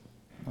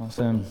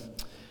Awesome.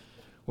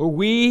 Well,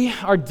 we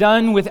are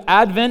done with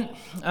Advent.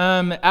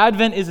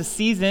 Advent is a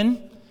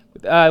season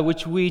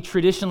which we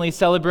traditionally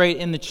celebrate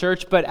in the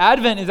church, but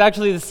Advent is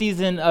actually the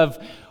season of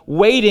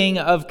waiting,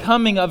 of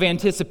coming, of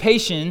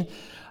anticipation.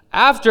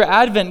 After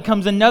Advent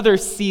comes another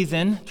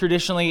season,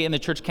 traditionally in the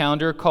church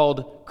calendar,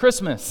 called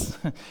Christmas.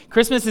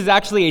 Christmas is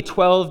actually a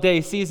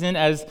 12-day season,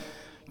 as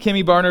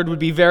Kimmy Barnard would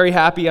be very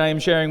happy I am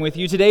sharing with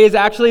you. Today is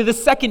actually the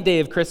second day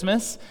of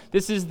Christmas.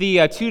 This is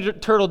the two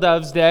turtle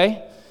doves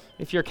day,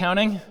 if you're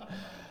counting.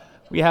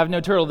 We have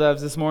no turtle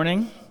doves this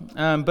morning,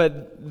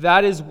 but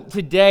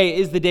today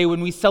is the day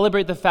when we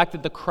celebrate the fact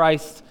that the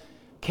Christ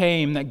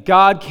came, that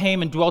God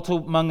came and dwelt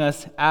among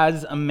us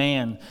as a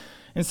man.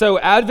 And so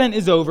Advent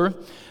is over.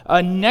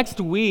 Next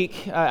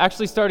week,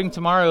 actually starting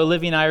tomorrow,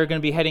 Olivia and I are going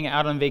to be heading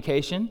out on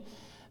vacation.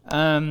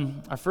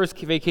 Our first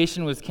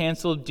vacation was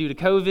canceled due to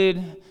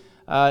COVID.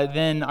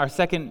 Then our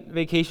second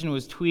vacation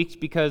was tweaked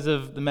because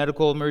of the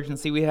medical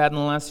emergency we had in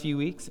the last few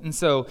weeks. And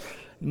so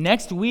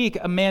next week,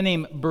 a man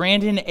named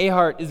Brandon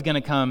Ahart is going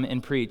to come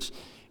and preach.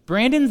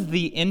 Brandon's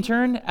the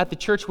intern at the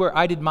church where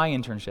I did my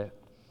internship.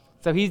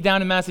 So he's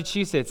down in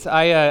Massachusetts.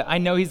 I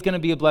know he's going to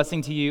be a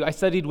blessing to you. I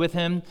studied with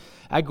him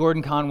at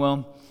Gordon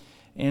Conwell.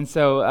 And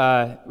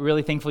so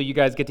really thankful you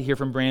guys get to hear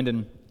from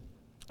Brandon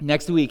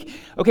next week.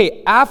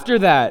 Okay, after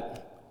that,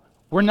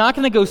 we're not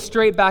going to go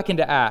straight back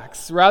into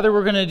Acts. Rather,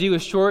 we're going to do a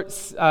short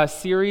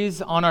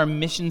series on our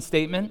mission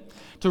statement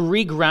to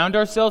re-ground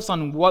ourselves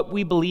on what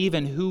we believe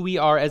and who we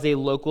are as a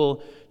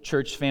local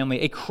church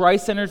family, a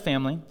Christ-centered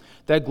family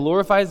that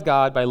glorifies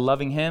God by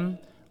loving Him,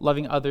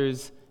 loving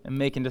others, and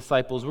making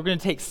disciples. We're going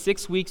to take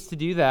 6 weeks to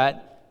do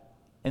that,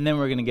 and then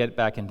we're going to get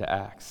back into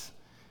Acts.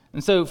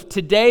 And so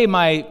today,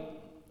 my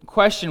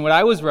question, what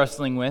I was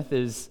wrestling with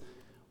is,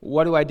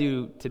 what do I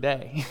do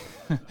today?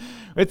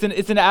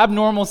 It's an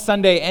abnormal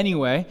Sunday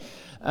anyway,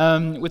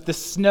 with the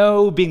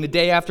snow being the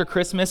day after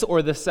Christmas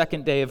or the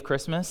second day of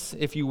Christmas,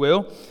 if you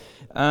will.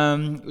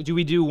 Do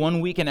we do 1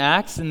 week in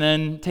Acts and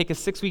then take a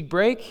 6-week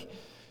break?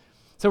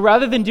 So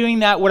rather than doing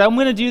that, what I'm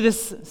going to do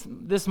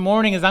this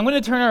morning is I'm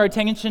going to turn our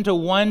attention to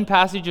one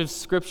passage of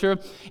Scripture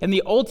in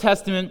the Old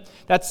Testament.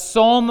 That's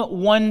Psalm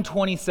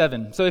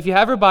 127. So if you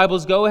have your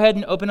Bibles, go ahead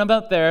and open them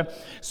up there.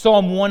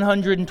 Psalm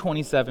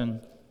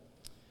 127.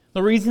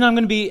 The reason I'm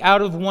going to be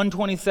out of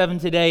 127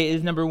 today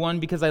is, number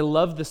one, because I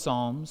love the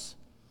Psalms,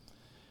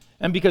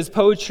 and because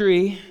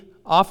poetry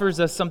offers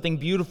us something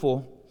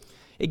beautiful.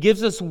 It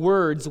gives us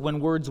words when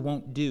words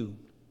won't do.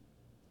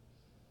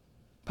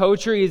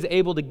 Poetry is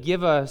able to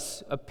give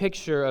us a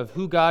picture of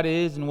who God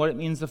is and what it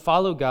means to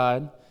follow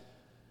God,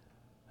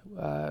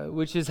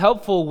 which is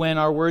helpful when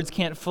our words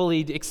can't fully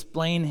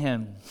explain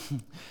Him.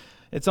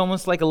 It's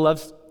almost like a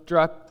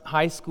love-struck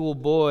high school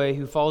boy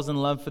who falls in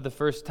love for the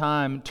first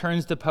time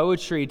turns to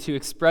poetry to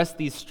express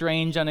these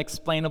strange,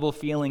 unexplainable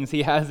feelings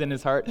he has in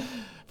his heart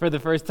for the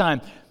first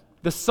time.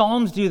 The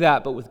Psalms do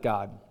that, but with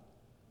God.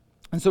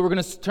 And so we're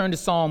going to turn to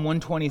Psalm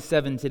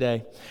 127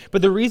 today.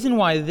 But the reason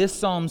why this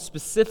psalm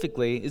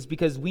specifically is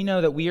because we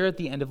know that we are at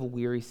the end of a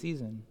weary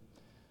season.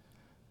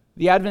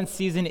 The Advent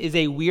season is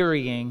a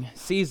wearying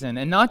season.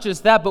 And not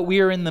just that, but we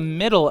are in the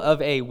middle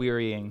of a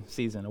wearying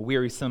season, a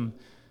wearisome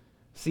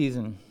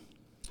season.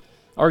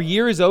 Our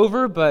year is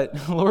over,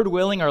 but Lord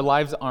willing, our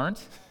lives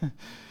aren't.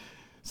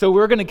 So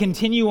we're going to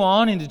continue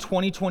on into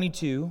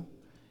 2022.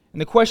 And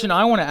the question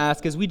I want to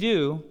ask as we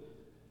do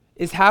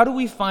is, how do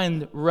we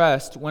find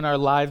rest when our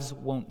lives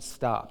won't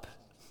stop?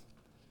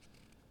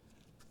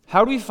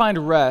 How do we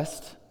find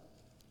rest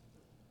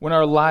when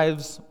our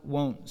lives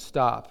won't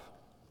stop?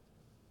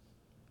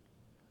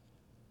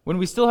 When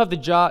we still have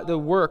the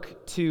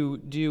work to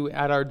do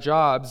at our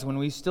jobs, when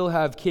we still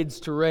have kids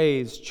to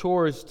raise,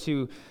 chores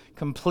to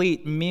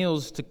complete,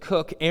 meals to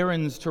cook,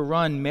 errands to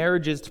run,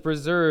 marriages to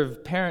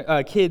preserve,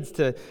 kids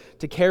to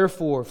care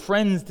for,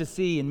 friends to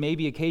see, and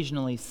maybe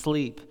occasionally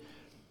sleep.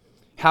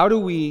 How do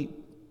we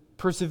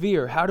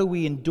persevere? How do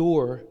we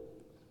endure?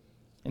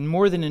 And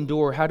more than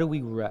endure, how do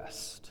we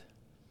rest?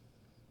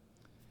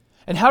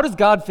 And how does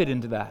God fit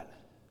into that?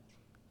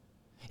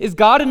 Is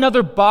God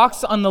another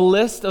box on the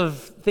list of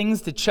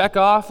things to check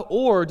off,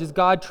 or does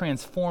God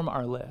transform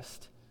our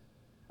list?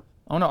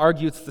 I want to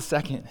argue it's the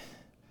second.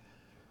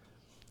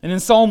 And in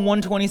Psalm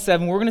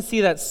 127, we're going to see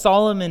that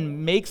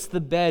Solomon makes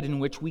the bed in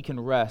which we can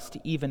rest,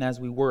 even as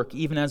we work,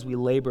 even as we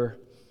labor.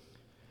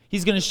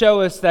 He's going to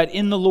show us that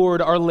in the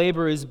Lord, our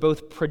labor is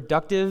both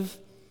productive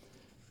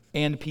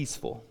and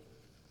peaceful.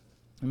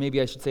 Or maybe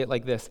I should say it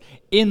like this.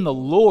 In the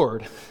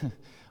Lord,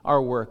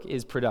 our work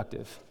is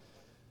productive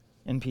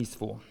and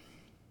peaceful.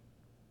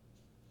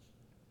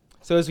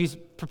 So as we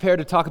prepare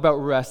to talk about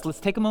rest, let's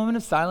take a moment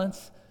of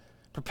silence,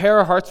 prepare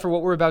our hearts for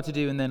what we're about to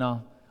do, and then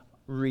I'll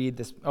read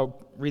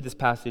this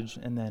passage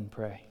and then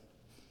pray.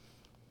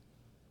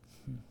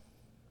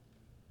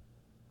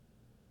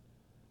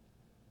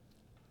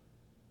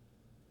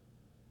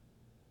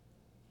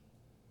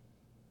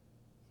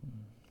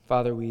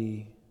 Father,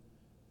 we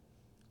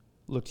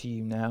look to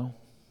you now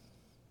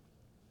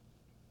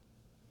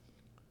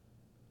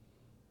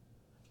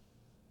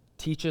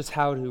Teach us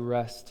how to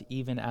rest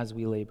even as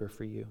we labor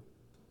for you.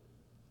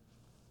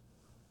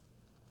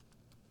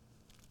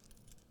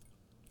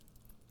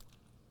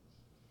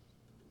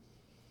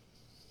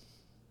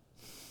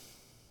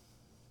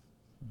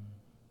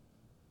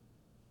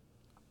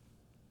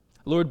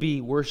 Lord,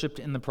 be worshiped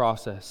in the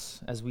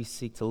process as we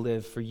seek to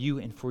live for you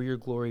and for your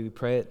glory. We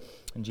pray it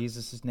in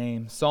Jesus'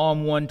 name.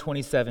 Psalm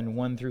 127,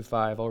 1 through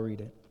 5. I'll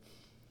read it.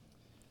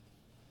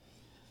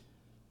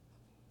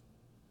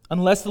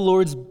 Unless the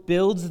Lord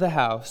builds the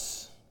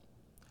house,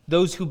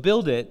 those who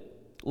build it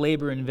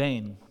labor in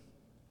vain.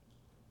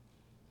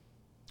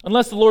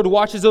 Unless the Lord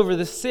watches over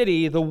the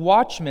city, the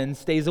watchman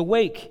stays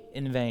awake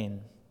in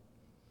vain.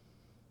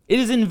 It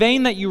is in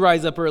vain that you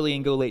rise up early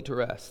and go late to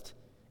rest,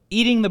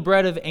 eating the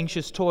bread of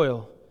anxious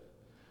toil,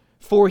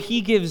 for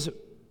he gives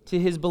to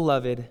his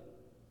beloved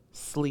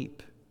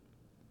sleep.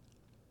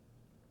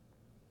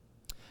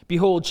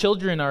 Behold,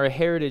 children are a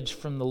heritage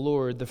from the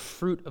Lord, the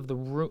fruit of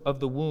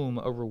the womb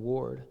a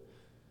reward.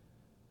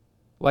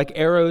 Like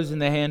arrows in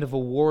the hand of a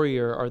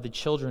warrior are the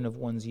children of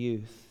one's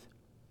youth.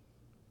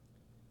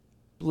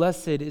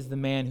 Blessed is the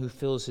man who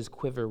fills his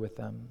quiver with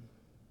them.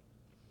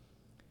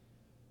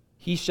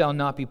 He shall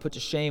not be put to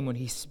shame when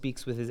he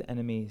speaks with his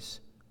enemies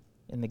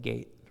in the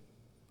gate.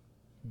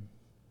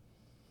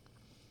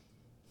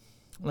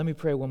 Let me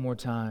pray one more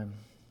time,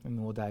 and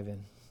then we'll dive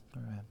in.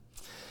 All right.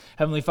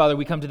 Heavenly Father,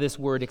 we come to this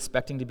word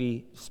expecting to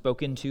be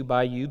spoken to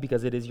by you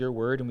because it is your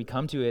word, and we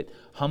come to it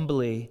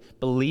humbly,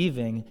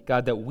 believing,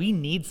 God, that we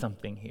need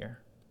something here.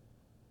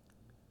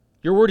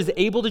 Your word is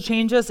able to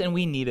change us, and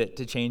we need it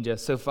to change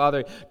us. So,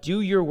 Father,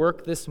 do your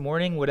work this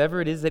morning.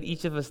 Whatever it is that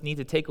each of us need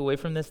to take away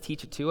from this,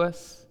 teach it to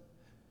us.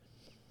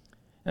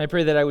 And I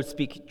pray that I would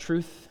speak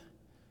truth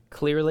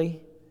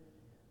clearly,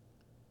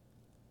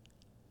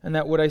 and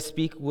that what I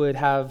speak would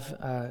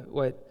have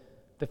what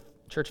the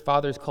church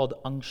fathers called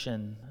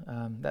unction.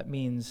 That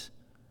means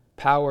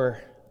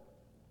power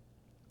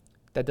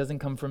that doesn't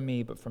come from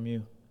me, but from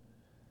you.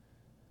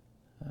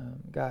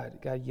 God,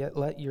 yet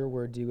let your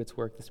word do its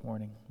work this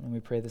morning. And we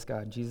pray this,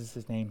 God, in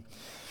Jesus' name.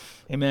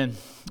 Amen.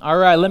 All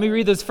right, let me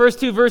read those first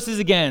two verses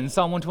again.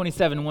 Psalm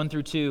 127, 1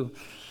 through 2.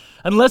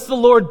 Unless the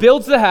Lord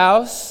builds the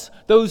house,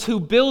 those who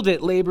build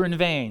it labor in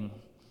vain.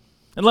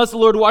 Unless the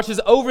Lord watches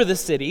over the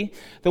city,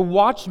 the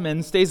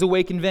watchman stays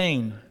awake in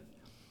vain.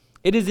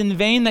 It is in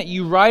vain that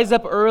you rise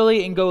up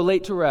early and go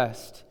late to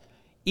rest,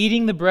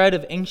 eating the bread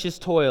of anxious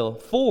toil.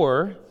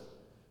 For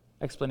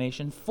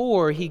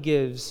he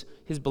gives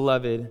his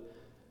beloved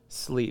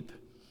sleep.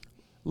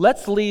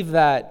 Let's leave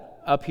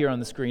that up here on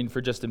the screen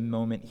for just a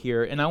moment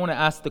here, and I want to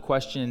ask the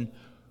question,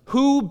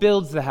 who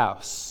builds the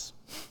house?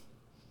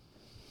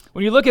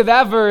 When you look at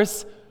that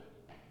verse,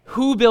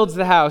 who builds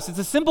the house? It's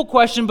a simple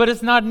question, but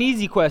it's not an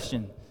easy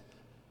question.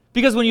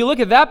 Because when you look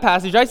at that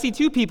passage, I see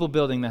two people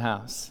building the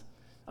house.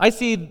 I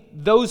see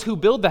those who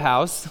build the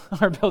house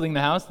are building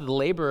the house, the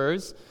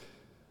laborers.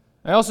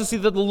 I also see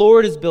that the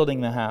Lord is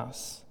building the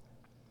house.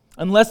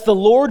 Unless the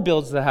Lord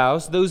builds the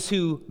house, those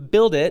who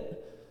build it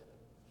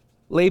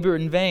labor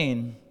in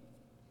vain.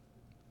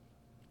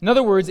 In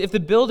other words, if the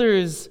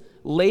builder's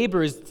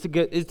labor is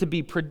to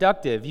be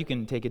productive, you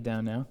can take it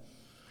down now.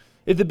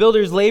 If the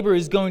builder's labor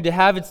is going to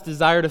have its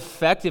desired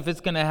effect, if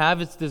it's going to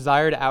have its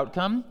desired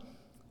outcome,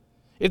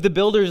 if the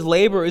builder's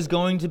labor is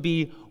going to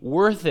be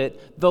worth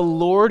it, the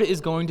Lord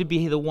is going to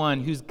be the one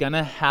who's going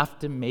to have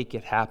to make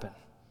it happen.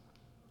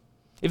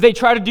 If they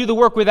try to do the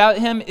work without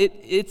him,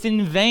 it's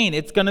in vain.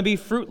 It's going to be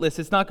fruitless.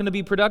 It's not going to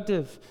be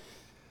productive.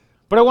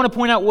 But I want to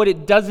point out what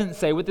it doesn't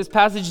say. What this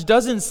passage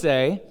doesn't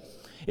say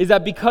is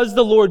that because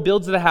the Lord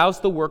builds the house,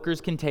 the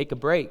workers can take a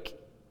break.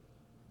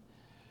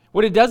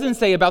 What it doesn't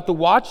say about the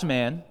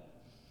watchman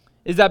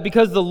is that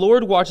because the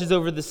Lord watches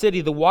over the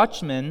city, the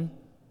watchman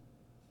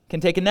can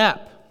take a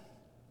nap.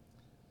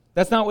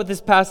 That's not what this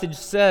passage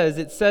says.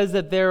 It says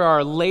that there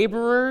are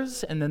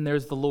laborers and then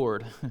there's the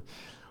Lord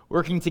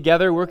working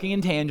together, working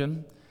in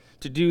tandem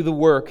to do the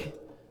work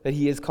that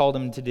he has called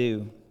them to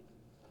do.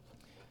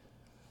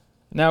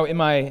 Now, in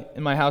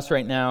my house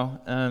right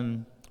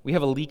now, we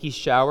have a leaky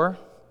shower,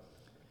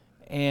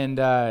 and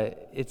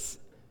it's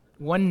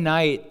one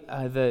night,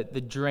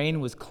 the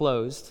drain was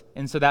closed,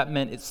 and so that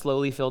meant it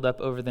slowly filled up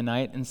over the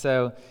night. And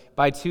so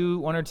by 1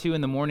 or 2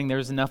 in the morning, there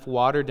was enough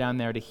water down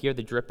there to hear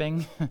the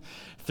dripping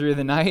through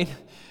the night.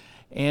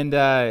 And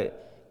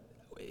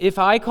if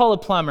I call a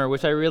plumber,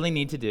 which I really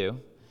need to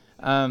do,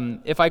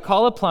 if I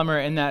call a plumber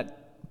and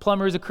that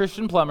plumber is a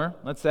Christian plumber,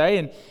 let's say,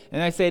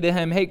 and I say to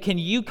him, hey, can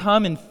you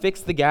come and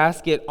fix the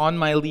gasket on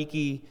my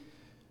leaky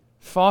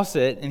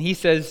faucet? And he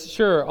says,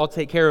 sure, I'll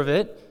take care of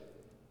it.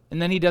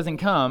 And then he doesn't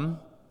come.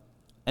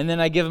 And then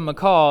I give him a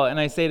call and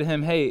I say to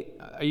him, hey,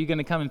 are you going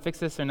to come and fix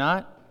this or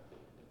not?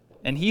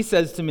 And he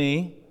says to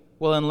me,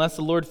 well, unless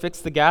the Lord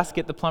fixed the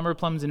gasket, the plumber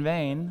plumbs in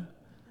vain.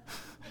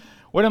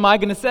 What am I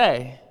going to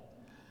say?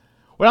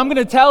 What I'm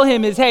going to tell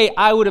him is, hey,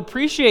 I would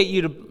appreciate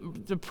you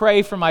to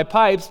pray for my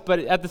pipes, but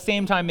at the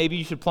same time, maybe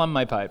you should plumb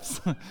my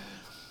pipes.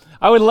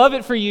 I would love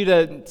it for you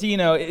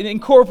to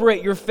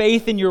incorporate your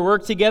faith and your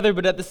work together,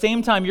 but at the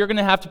same time, you're going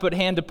to have to put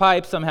hand to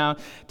pipe somehow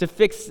to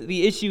fix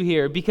the issue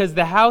here, because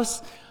the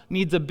house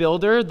needs a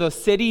builder, the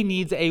city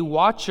needs a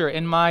watcher,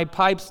 and my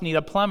pipes need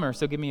a plumber,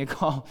 so give me a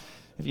call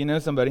if you know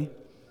somebody.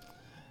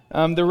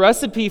 The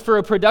recipe for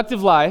a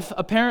productive life,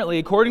 apparently,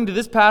 according to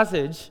this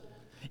passage,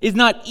 is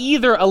not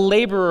either a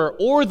laborer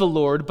or the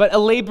Lord, but a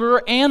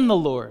laborer and the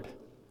Lord.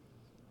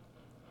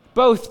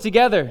 Both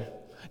together.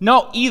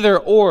 Not either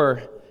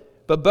or,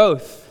 but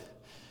both.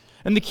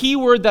 And the key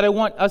word that I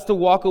want us to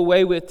walk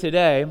away with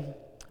today,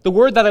 the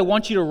word that I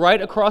want you to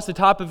write across the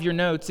top of your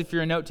notes if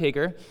you're a note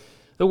taker,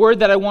 the word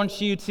that I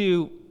want you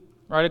to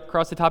write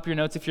across the top of your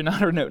notes if you're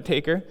not a note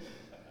taker,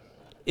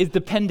 is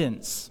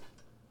dependence.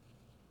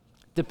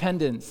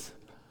 Dependence.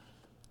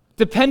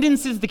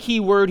 Dependence is the key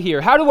word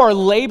here. How do our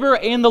labor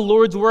and the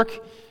Lord's work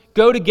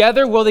go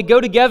together? Well, they go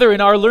together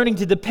in our learning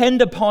to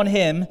depend upon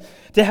Him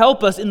to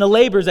help us in the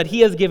labors that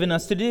He has given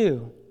us to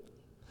do.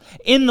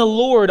 In the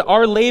Lord,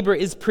 our labor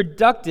is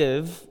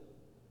productive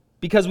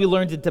because we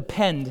learn to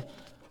depend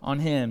on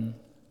Him.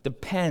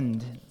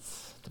 Depend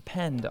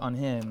on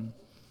Him.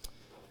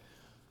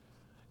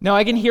 Now,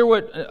 I can hear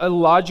what a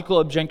logical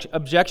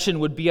objection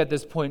would be at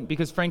this point,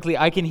 because frankly,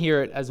 I can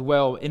hear it as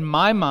well. In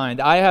my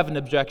mind, I have an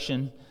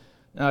objection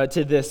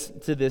to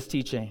this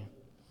teaching.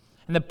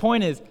 And the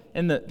point is,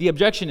 and the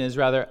objection is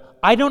rather,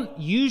 I don't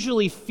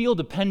usually feel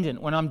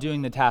dependent when I'm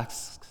doing the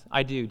tasks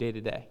I do day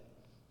to day.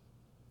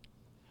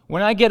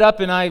 When I get up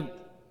and I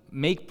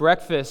make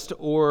breakfast,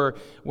 or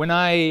when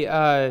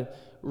I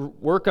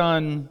work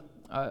on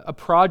a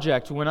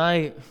project, when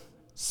I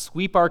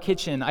sweep our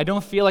kitchen, I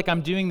don't feel like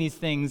I'm doing these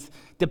things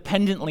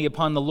dependently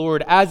upon the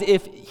Lord, as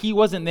if He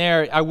wasn't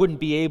there, I wouldn't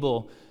be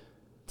able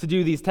to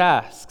do these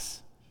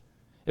tasks.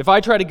 If I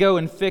try to go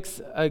and fix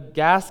a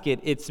gasket,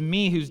 it's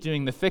me who's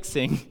doing the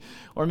fixing,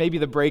 or maybe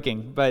the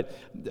breaking, but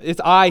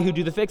it's I who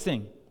do the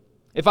fixing.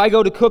 If I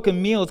go to cook a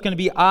meal, it's going to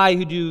be I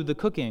who do the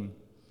cooking.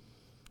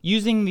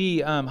 Using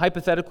the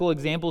hypothetical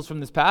examples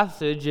from this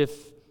passage, if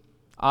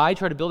I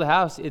try to build a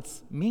house,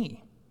 it's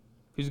me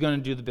who's going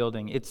to do the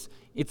building. It's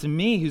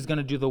me who's going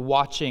to do the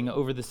watching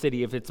over the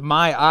city, if it's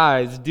my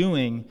eyes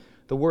doing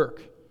the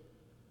work.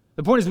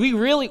 The point is,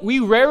 we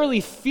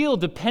rarely feel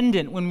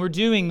dependent when we're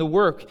doing the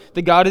work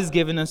that God has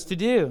given us to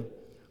do.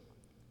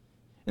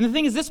 And the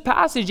thing is, this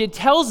passage, it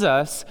tells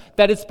us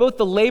that it's both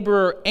the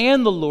laborer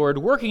and the Lord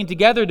working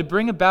together to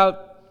bring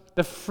about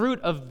the fruit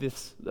of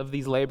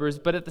these labors,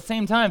 but at the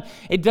same time,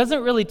 it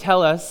doesn't really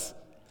tell us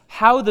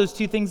how those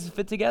two things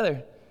fit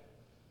together.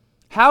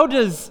 How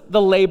does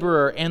the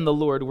laborer and the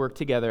Lord work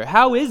together?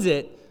 How is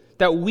it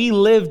that we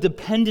live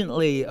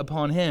dependently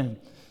upon Him?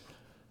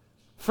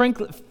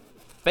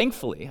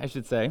 Thankfully, I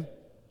should say,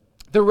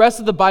 the rest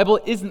of the Bible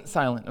isn't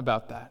silent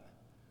about that.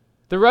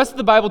 The rest of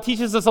the Bible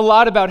teaches us a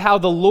lot about how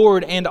the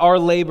Lord and our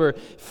labor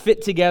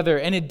fit together,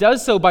 and it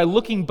does so by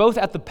looking both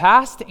at the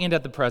past and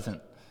at the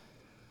present.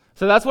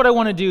 So that's what I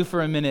want to do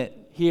for a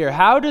minute here.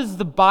 How does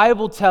the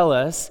Bible tell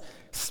us,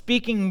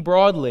 speaking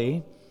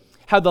broadly,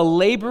 how the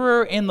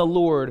laborer and the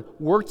Lord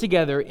work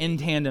together in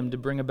tandem to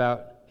bring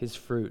about His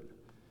fruit?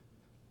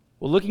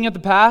 Well, looking at the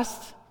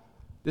past,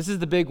 this is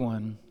the big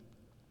one.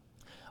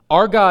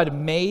 Our God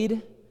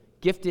made,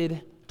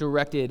 gifted,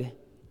 directed,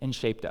 and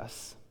shaped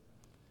us.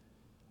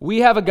 We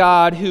have a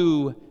God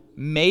who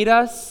made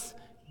us,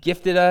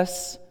 gifted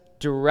us,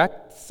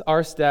 directs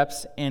our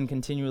steps, and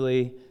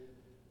continually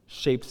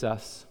shapes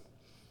us.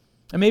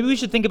 And maybe we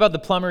should think about the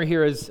plumber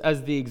here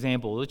as the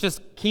example. Let's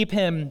just keep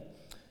him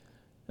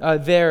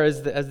there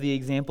as the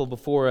example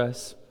before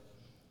us.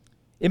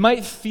 It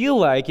might feel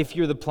like, if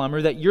you're the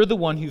plumber, that you're the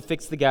one who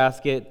fixed the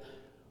gasket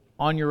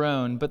on your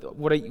own, but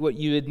what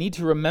you would need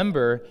to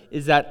remember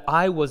is that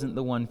I wasn't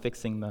the one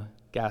fixing the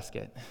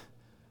gasket.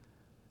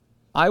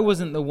 I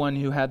wasn't the one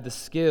who had the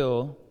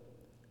skill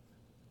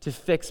to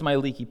fix my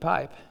leaky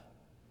pipe.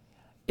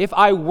 If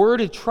I were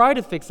to try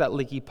to fix that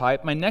leaky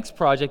pipe, my next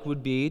project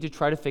would be to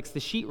try to fix the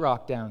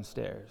sheetrock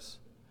downstairs.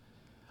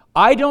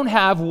 I don't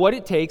have what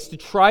it takes to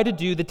try to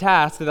do the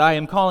task that I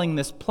am calling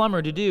this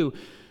plumber to do.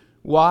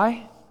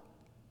 Why?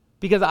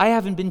 Because I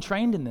haven't been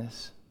trained in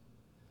this.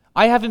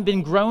 I haven't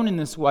been grown in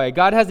this way.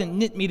 God hasn't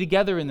knit me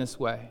together in this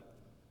way.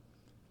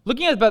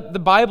 Looking at the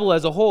Bible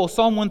as a whole,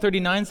 Psalm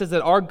 139 says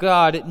that our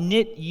God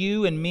knit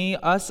you and me,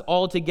 us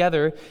all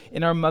together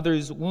in our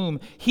mother's womb.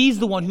 He's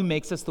the one who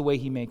makes us the way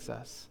He makes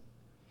us.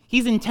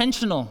 He's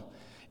intentional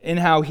in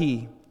how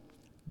He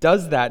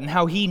does that and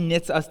how He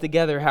knits us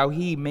together, how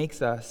He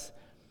makes us.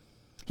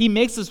 He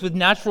makes us with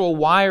natural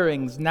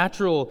wirings,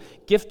 natural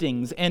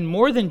giftings. And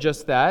more than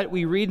just that,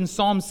 we read in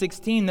Psalm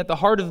 16 that the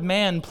heart of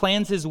man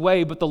plans his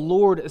way, but the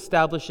Lord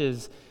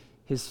establishes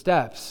his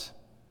steps.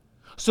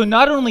 So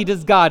not only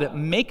does God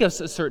make us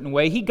a certain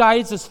way, He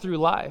guides us through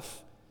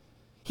life.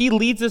 He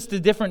leads us to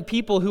different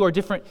people who are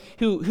different,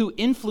 who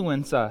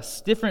influence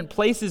us, different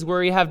places where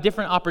we have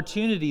different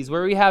opportunities,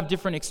 where we have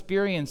different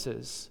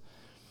experiences.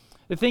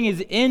 The thing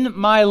is, in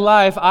my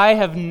life, I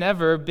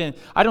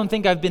don't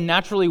think I've been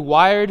naturally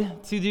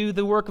wired to do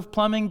the work of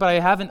plumbing, but I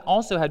haven't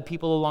also had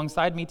people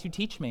alongside me to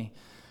teach me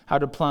how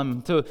to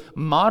plumb, to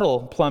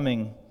model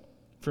plumbing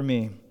for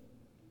me.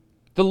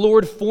 The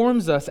Lord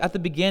forms us at the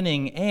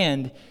beginning,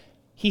 and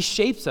He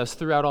shapes us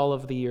throughout all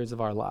of the years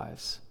of our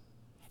lives.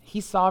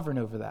 He's sovereign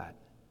over that.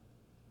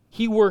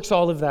 He works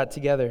all of that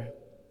together.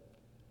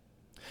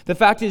 The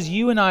fact is,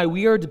 you and I,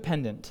 we are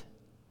dependent.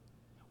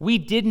 We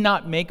did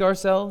not make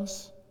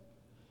ourselves.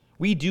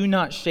 We do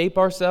not shape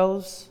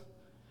ourselves.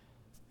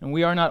 And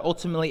we are not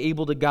ultimately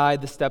able to guide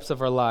the steps of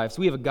our lives.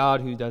 We have a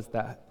God who does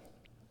that.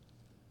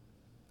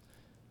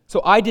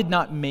 So I did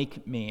not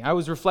make me. I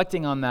was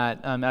reflecting on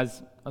that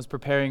as I was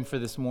preparing for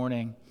this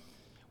morning.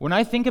 When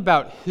I think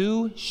about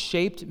who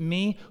shaped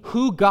me,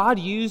 who God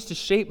used to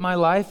shape my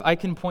life, I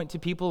can point to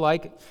people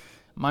like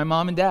my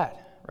mom and dad,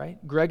 right?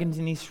 Greg and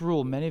Denise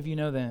Rule, many of you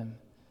know them.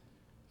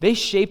 They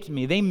shaped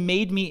me. They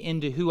made me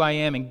into who I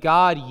am, and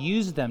God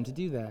used them to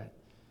do that.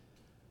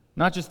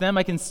 Not just them,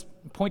 I can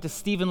point to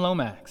Stephen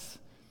Lomax,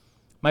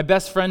 my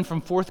best friend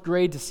from 4th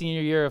grade to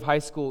senior year of high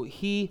school.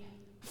 He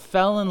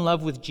fell in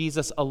love with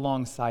Jesus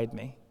alongside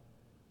me.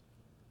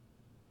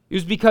 It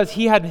was because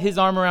he had his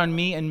arm around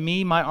me and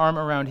me, my arm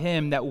around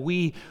him, that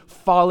we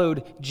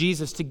followed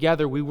Jesus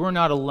together. We were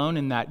not alone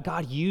in that.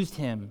 God used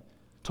him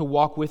to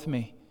walk with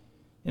me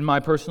in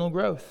my personal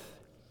growth.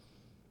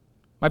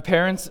 My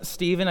parents,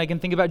 Stephen, I can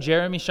think about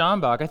Jeremy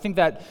Schambach. I think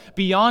that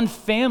beyond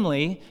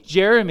family,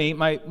 Jeremy,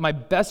 my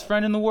best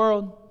friend in the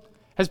world,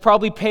 has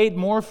probably prayed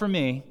more for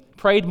me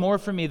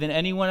than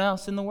anyone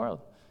else in the world.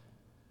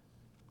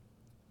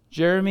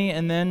 Jeremy,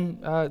 and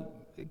then I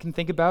can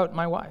think about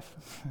my wife,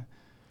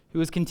 who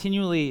has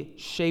continually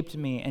shaped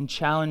me and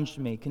challenged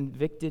me,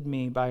 convicted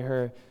me by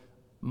her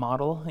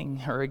modeling,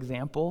 her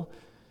example,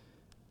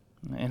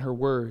 and her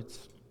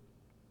words.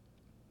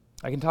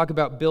 I can talk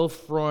about Bill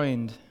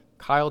Freund,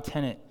 Kyle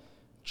Tennant,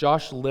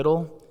 Josh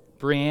Little,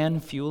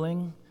 Brianne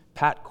Fueling,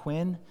 Pat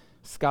Quinn,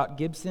 Scott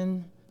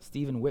Gibson,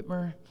 Stephen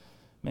Whitmer,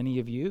 many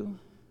of you.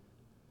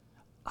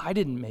 I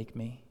didn't make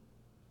me.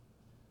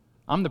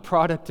 I'm the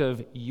product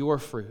of your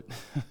fruit.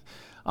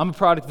 I'm a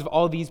product of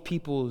all these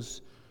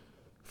people's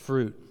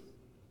fruit.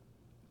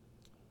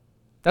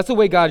 That's the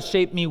way God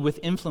shaped me with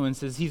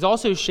influences. He's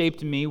also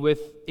shaped me with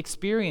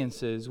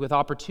experiences, with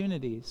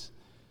opportunities.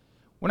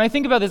 When I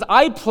think about this,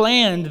 I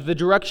planned the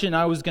direction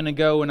I was going to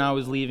go when I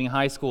was leaving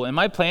high school. And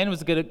my plan was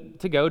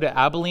to go to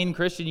Abilene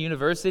Christian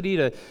University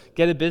to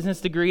get a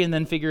business degree and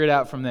then figure it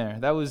out from there.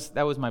 That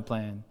was my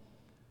plan.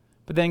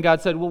 But then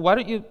God said, well, why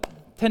don't you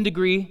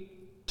 10-degree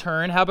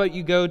turn? How about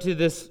you go to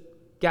this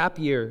gap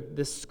year,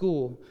 this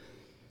school?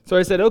 So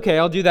I said, okay,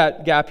 I'll do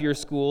that gap year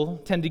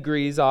school, 10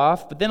 degrees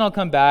off, but then I'll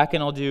come back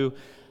and I'll do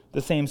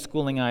the same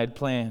schooling I had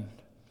planned.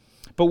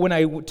 But when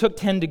I took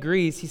 10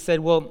 degrees, he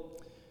said, well,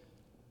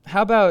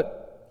 how about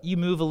you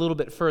move a little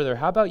bit further?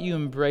 How about you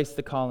embrace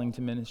the calling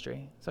to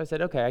ministry? So I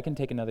said, okay, I can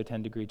take another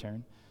 10-degree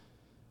turn.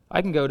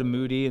 I can go to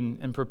Moody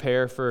and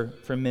prepare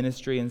for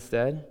ministry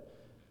instead.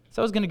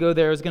 So I was going to go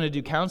there. I was going to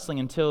do counseling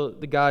until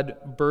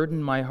God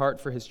burdened my heart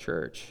for His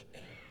church.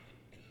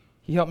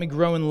 He helped me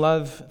grow in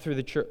love for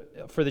the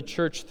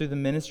church through the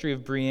ministry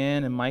of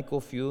Brianne and Michael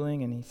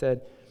Fueling. And he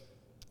said,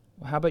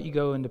 well, how about you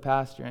go into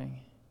pastoring?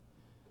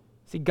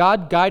 See,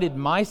 God guided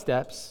my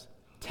steps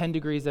 10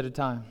 degrees at a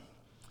time,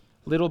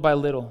 little by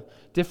little.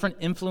 Different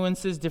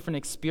influences, different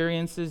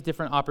experiences,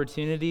 different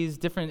opportunities,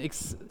 different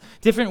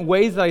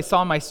ways that I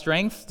saw my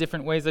strengths,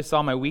 different ways I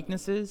saw my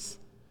weaknesses.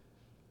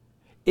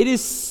 It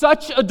is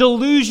such a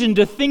delusion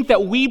to think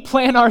that we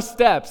plan our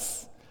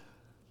steps.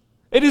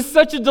 It is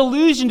such a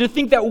delusion to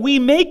think that we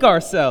make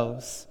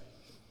ourselves.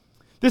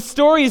 This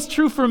story is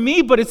true for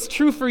me, but it's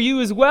true for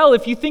you as well.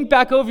 If you think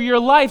back over your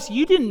lives,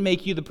 you didn't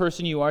make you the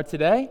person you are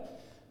today,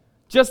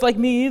 just like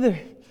me either.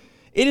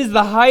 It is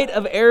the height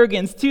of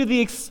arrogance to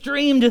the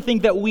extreme to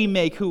think that we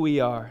make who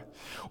we are.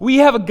 We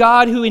have a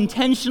God who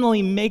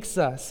intentionally makes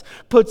us,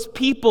 puts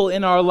people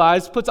in our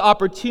lives, puts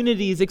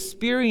opportunities,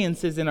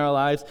 experiences in our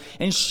lives,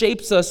 and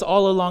shapes us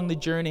all along the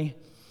journey.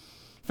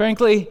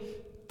 Frankly,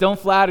 don't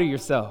flatter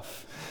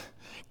yourself.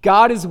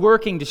 God is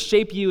working to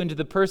shape you into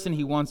the person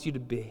He wants you to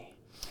be.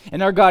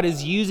 And our God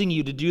is using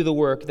you to do the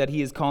work that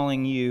He is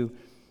calling you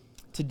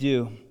to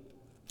do.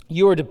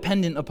 You are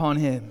dependent upon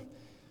Him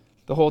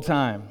the whole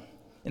time,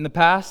 in the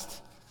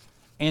past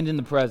and in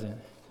the present.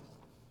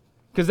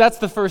 Because that's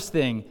the first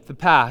thing, the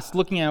past,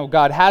 looking at how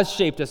God has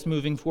shaped us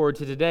moving forward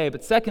to today.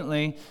 But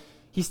secondly,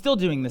 He's still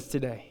doing this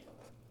today.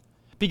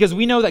 Because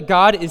we know that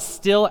God is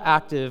still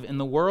active in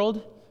the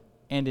world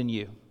and in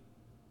you.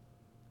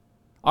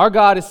 Our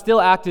God is still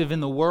active in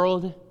the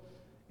world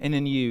and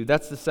in you.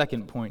 That's the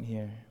second point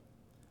here.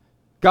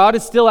 God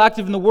is still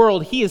active in the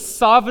world. He is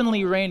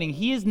sovereignly reigning.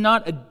 He is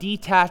not a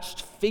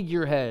detached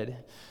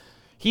figurehead.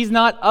 He's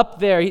not up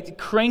there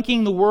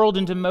cranking the world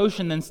into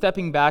motion, then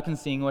stepping back and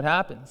seeing what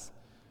happens.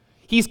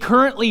 He's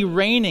currently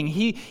reigning.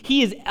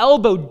 He is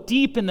elbow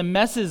deep in the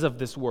messes of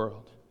this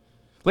world.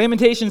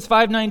 Lamentations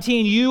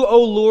 5:19, you,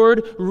 O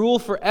Lord, rule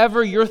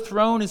forever. Your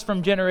throne is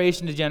from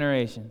generation to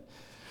generation.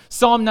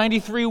 Psalm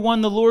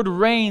 93:1, the Lord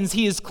reigns.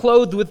 He is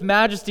clothed with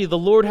majesty. The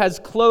Lord has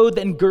clothed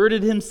and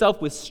girded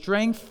himself with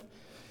strength.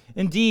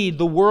 Indeed,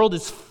 the world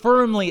is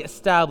firmly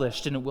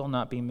established and it will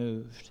not be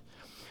moved.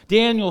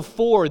 Daniel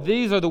 4,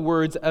 these are the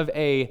words of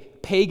a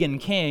pagan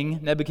king,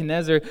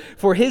 Nebuchadnezzar.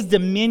 For his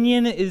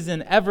dominion is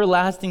an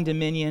everlasting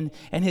dominion,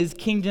 and his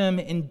kingdom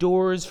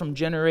endures from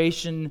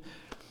generation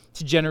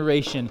to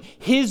generation.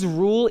 His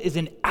rule is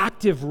an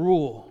active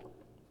rule.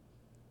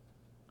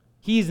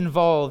 He's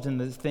involved in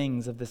the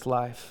things of this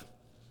life.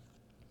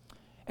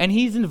 And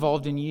he's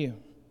involved in you,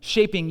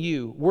 shaping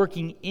you,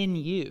 working in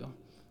you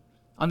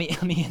on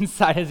the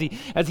inside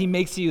as he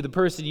makes you the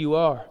person you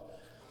are.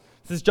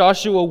 This is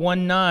Joshua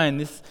 1:9.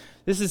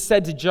 This is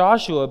said to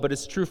Joshua, but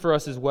it's true for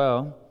us as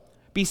well.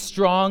 Be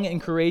strong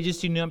and courageous.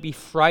 Do not be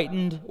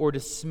frightened or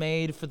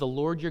dismayed, for the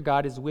Lord your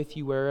God is with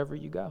you wherever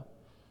you go.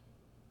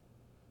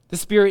 The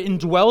Spirit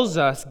indwells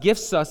us,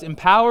 gifts us,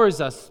 empowers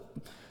us.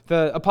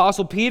 The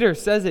Apostle Peter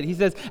says it. He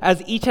says,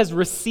 as each has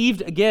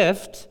received a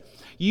gift,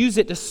 use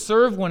it to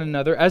serve one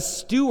another as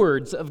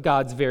stewards of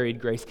God's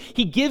varied grace.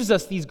 He gives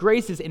us these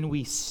graces and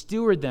we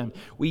steward them.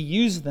 We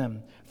use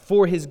them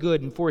for his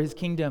good and for his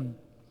kingdom.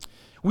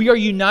 We are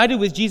united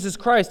with Jesus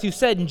Christ, who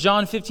said in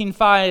John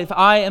 15:5,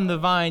 I am the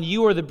vine,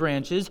 you are the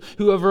branches.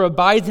 Whoever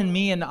abides in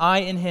me and I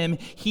in him,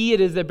 he it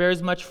is that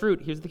bears much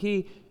fruit. Here's the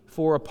key.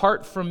 For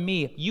apart from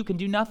me, you can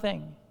do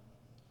nothing.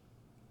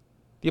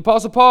 The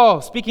Apostle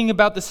Paul, speaking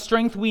about the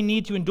strength we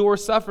need to endure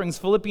sufferings,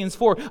 Philippians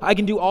 4, I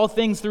can do all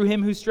things through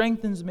him who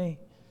strengthens me.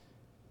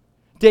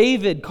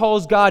 David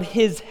calls God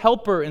his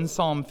helper in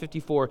Psalm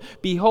 54.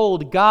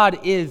 Behold,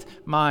 God is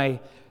my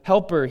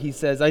helper, he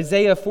says.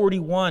 Isaiah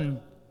 41.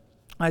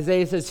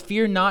 Isaiah says,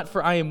 fear not,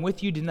 for I am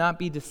with you. Do not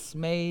be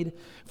dismayed,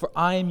 for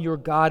I am your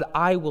God.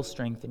 I will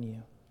strengthen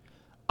you.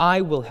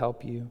 I will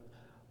help you.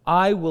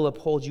 I will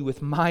uphold you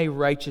with my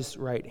righteous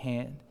right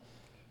hand.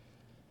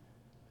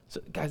 So,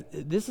 guys,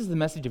 this is the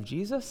message of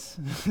Jesus.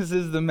 This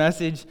is the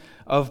message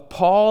of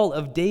Paul,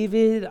 of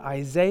David,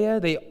 Isaiah.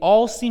 They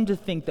all seem to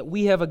think that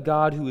we have a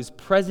God who is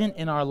present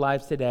in our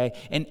lives today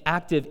and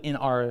active in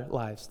our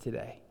lives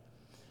today.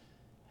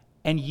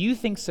 And you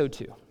think so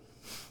too.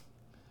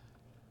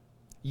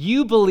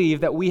 You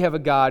believe that we have a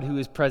God who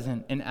is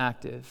present and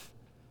active.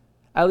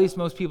 At least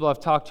most people I've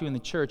talked to in the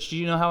church. Do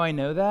you know how I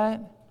know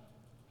that?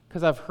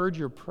 Because I've heard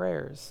your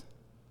prayers.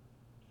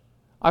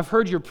 I've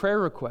heard your prayer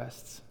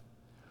requests.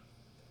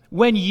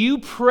 When you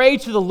pray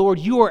to the Lord,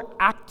 you are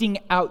acting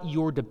out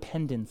your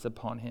dependence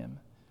upon him.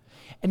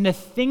 And the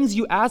things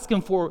you ask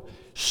him for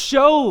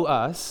show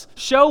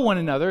one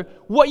another,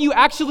 what you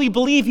actually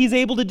believe he's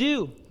able to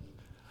do.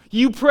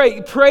 You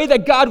pray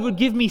that God would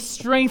give me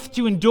strength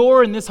to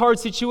endure in this hard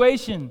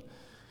situation.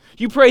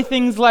 You pray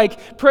things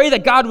like, pray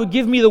that God would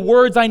give me the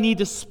words I need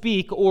to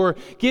speak, or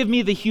give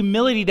me the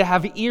humility to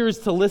have ears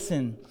to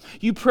listen.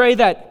 You pray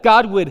that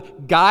God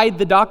would guide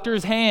the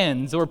doctor's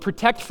hands or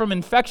protect from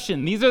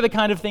infection. These are the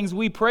kind of things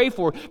we pray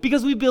for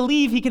because we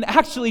believe he can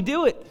actually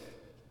do it.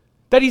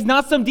 That he's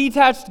not some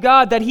detached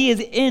God, that he is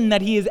in,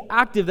 that he is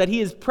active, that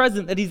he is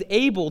present, that he's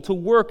able to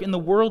work in the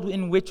world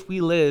in which we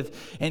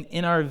live and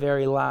in our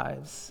very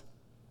lives.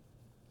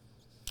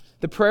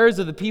 The prayers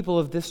of the people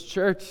of this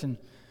church and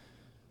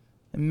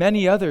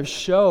many others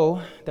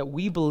show that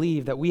we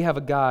believe that we have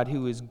a God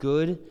who is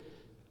good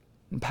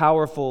and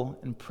powerful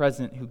and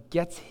present, who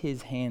gets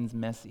his hands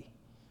messy,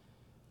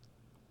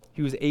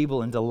 who is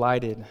able and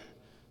delighted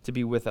to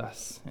be with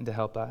us and to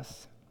help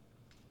us.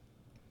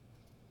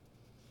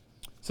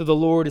 So the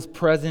Lord is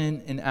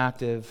present and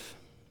active.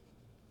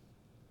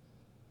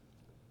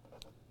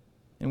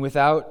 And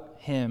without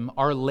him,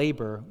 our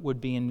labor would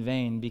be in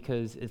vain,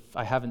 because if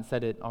I haven't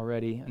said it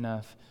already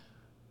enough,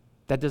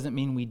 that doesn't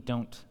mean we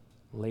don't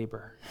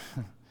labor.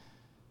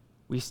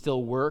 We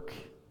still work.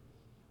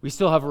 We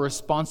still have a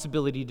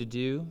responsibility to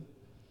do.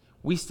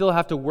 We still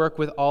have to work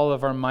with all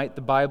of our might.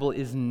 The Bible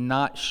is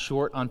not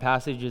short on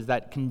passages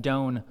that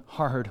condone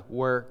hard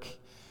work.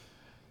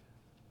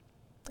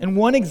 And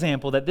one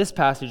example that this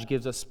passage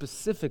gives us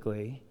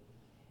specifically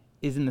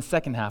is in the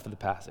second half of the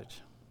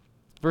passage,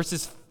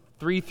 verses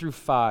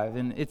 3-5.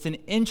 And it's an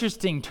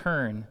interesting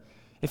turn.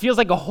 It feels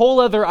like a whole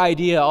other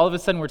idea. All of a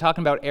sudden we're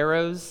talking about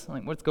arrows.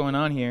 Like, what's going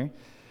on here?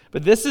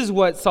 But this is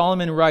what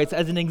Solomon writes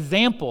as an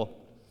example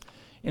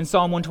in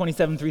Psalm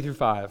 127,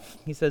 3-5.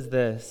 He says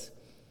this,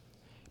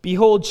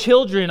 behold,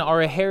 children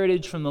are a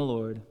heritage from the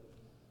Lord,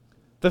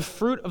 the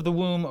fruit of the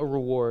womb a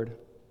reward.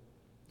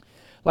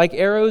 Like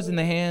arrows in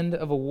the hand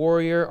of a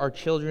warrior are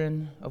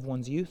children of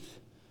one's youth.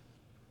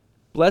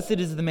 Blessed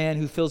is the man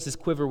who fills his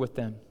quiver with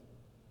them.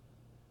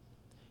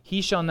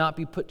 He shall not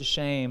be put to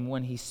shame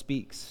when he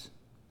speaks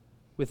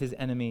with his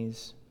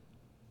enemies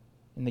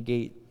in the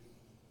gate.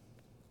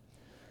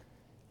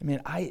 I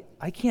mean,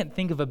 I can't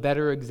think of a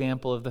better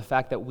example of the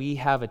fact that we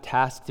have a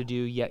task to do,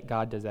 yet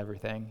God does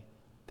everything,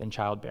 than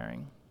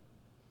childbearing.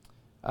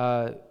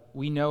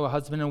 We know a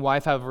husband and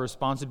wife have a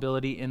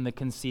responsibility in the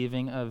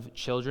conceiving of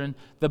children.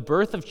 The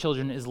birth of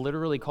children is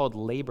literally called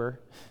labor.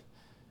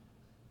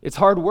 It's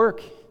hard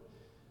work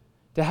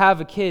to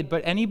have a kid,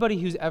 but anybody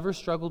who's ever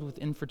struggled with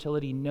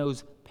infertility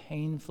knows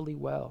painfully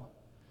well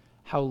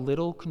how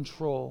little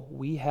control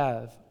we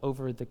have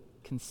over the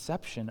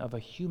conception of a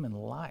human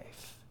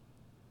life.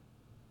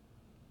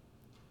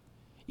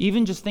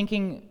 Even just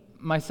thinking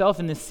myself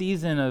in this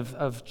season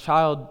of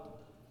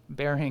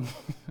childbearing,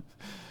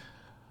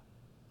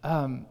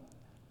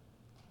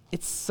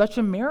 it's such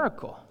a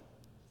miracle.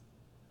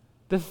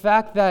 The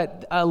fact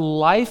that a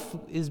life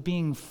is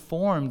being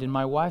formed in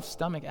my wife's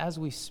stomach as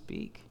we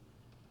speak.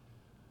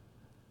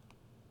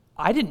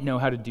 I didn't know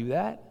how to do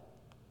that.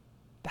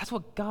 That's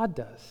what God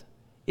does.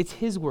 It's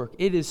His work.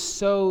 It is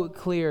so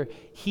clear.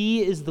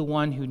 He is the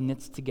one who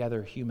knits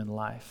together human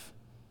life.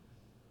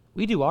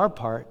 We do our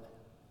part.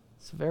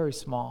 It's very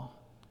small.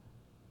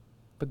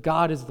 But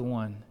God is the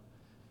one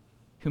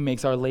who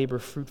makes our labor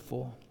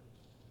fruitful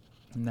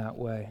in that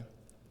way.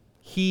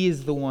 He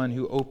is the one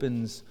who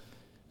opens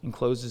and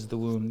closes the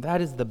womb.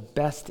 That is the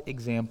best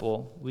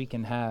example we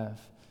can have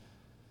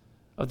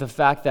of the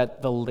fact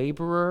that the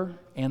laborer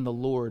and the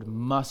Lord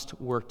must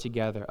work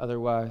together.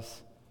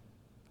 Otherwise,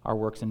 our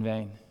work's in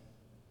vain.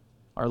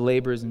 Our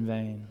labor is in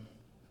vain.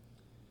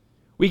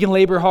 We can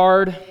labor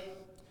hard,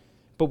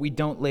 but we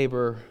don't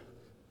labor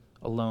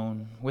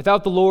alone.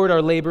 Without the Lord,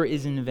 our labor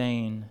is in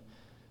vain.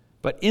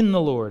 But in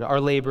the Lord, our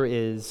labor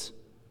is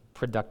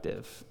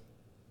productive.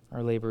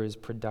 Our labor is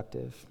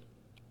productive.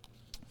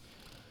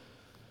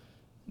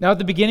 Now, at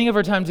the beginning of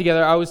our time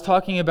together, I was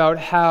talking about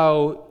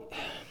how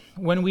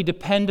when we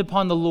depend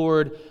upon the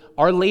Lord,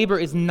 our labor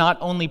is not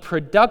only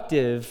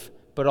productive,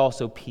 but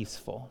also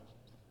peaceful.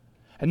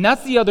 And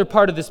that's the other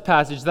part of this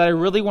passage that I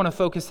really want to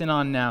focus in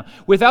on now.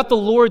 Without the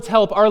Lord's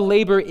help, our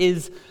labor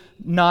is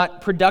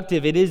not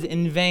productive. It is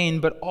in vain,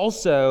 but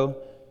also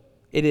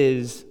it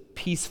is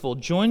peaceful.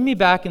 Join me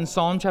back in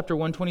Psalm chapter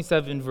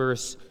 127,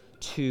 verse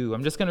 2.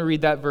 I'm just going to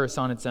read that verse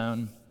on its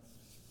own.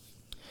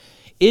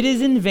 It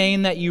is in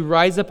vain that you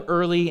rise up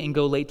early and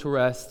go late to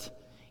rest,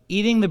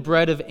 eating the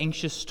bread of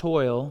anxious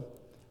toil,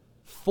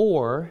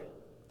 for,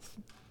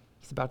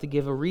 he's about to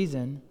give a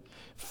reason,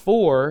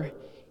 for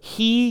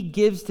He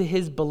gives to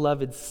His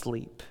beloved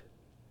sleep.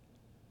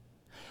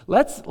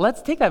 Let's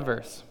take that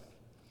verse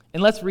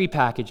and let's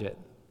repackage it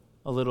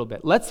a little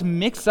bit. Let's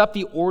mix up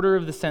the order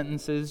of the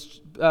sentences,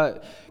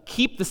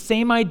 keep the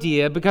same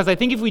idea, because I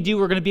think if we do,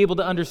 we're going to be able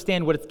to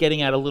understand what it's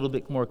getting at a little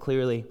bit more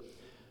clearly.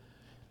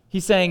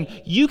 He's saying,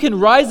 you can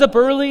rise up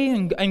early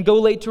and go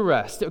late to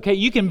rest. Okay,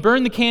 you can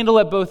burn the candle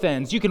at both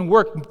ends. You can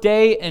work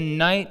day and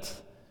night.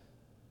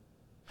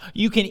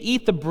 You can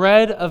eat the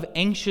bread of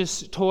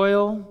anxious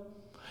toil.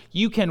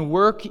 You can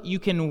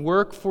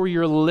work for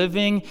your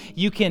living.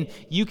 You can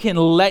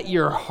let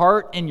your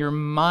heart and your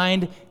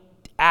mind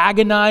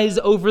agonize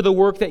over the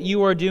work that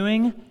you are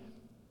doing,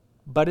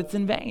 but it's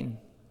in vain.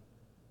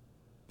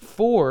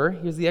 For,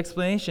 here's the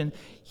explanation,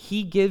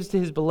 He gives to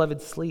His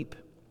beloved sleep.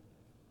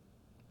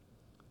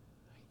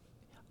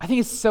 I think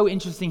it's so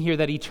interesting here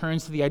that he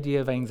turns to the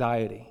idea of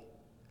anxiety.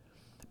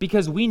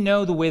 Because we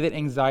know the way that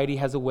anxiety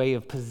has a way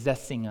of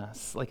possessing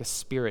us, like a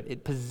spirit.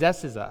 It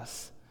possesses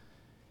us.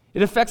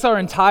 It affects our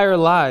entire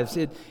lives,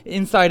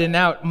 inside and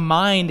out,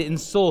 mind and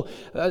soul.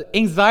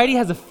 Anxiety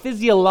has a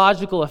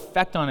physiological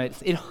effect on it.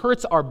 It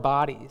hurts our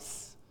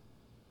bodies.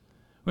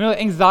 We know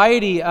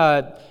anxiety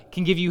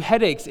can give you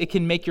headaches. It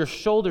can make your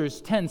shoulders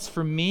tense.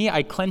 For me,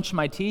 I clench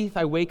my teeth.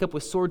 I wake up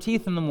with sore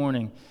teeth in the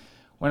morning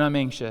when I'm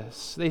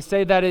anxious. They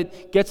say that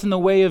it gets in the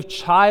way of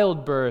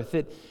childbirth.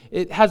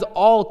 It has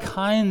all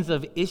kinds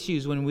of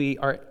issues when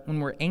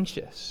we're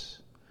anxious.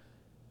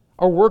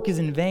 Our work is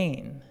in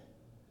vain.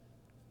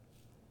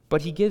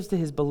 But He gives to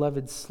His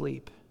beloved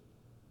sleep.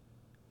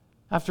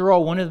 After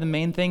all, one of the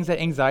main things that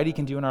anxiety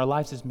can do in our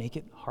lives is make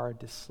it hard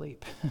to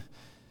sleep.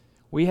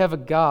 We have a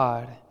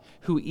God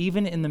who,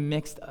 even in the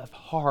midst of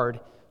hard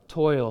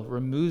toil,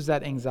 removes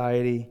that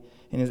anxiety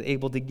and is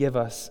able to give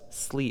us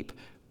sleep.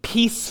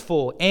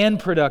 Peaceful and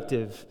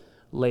productive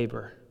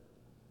labor.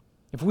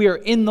 If we are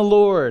in the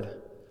Lord,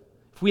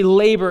 if we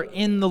labor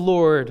in the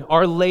Lord,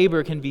 our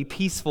labor can be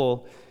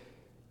peaceful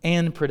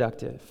and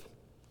productive.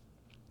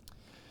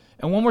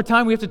 And one more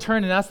time, we have to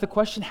turn and ask the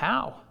question,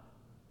 how?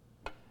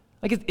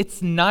 Like,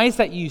 it's nice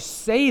that you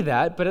say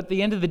that, but at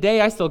the end of the day,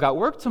 I still got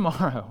work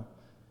tomorrow.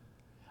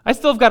 I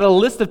still have got a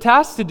list of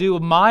tasks to do a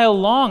mile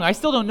long. I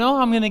still don't know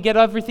how I'm going to get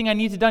everything I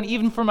need to done,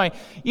 even for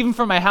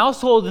my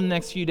household in the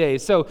next few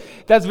days. So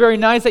that's very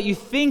nice that you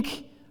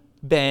think,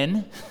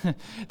 Ben,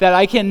 that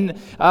I can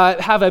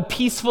have a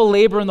peaceful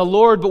labor in the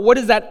Lord, but what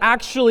does that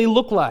actually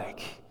look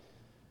like?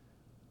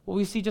 Well,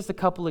 we see just a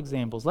couple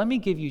examples. Let me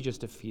give you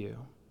just a few.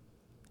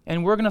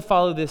 And we're going to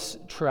follow this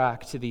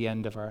track to the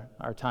end of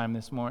our time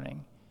this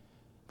morning.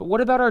 But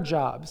what about our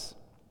jobs?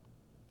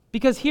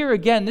 Because here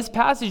again, this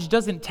passage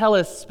doesn't tell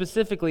us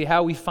specifically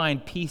how we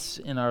find peace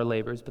in our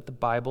labors, but the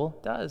Bible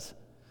does.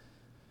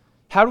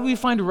 How do we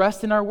find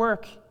rest in our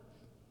work?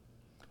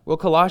 Well,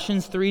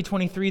 Colossians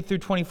 3:23 through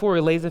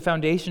 24 lays a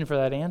foundation for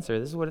that answer.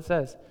 This is what it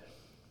says.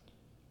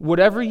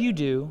 Whatever you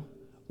do,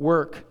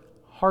 work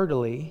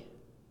heartily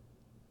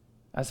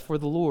as for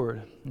the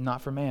Lord,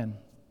 not for man,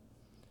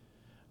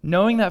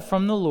 knowing that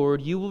from the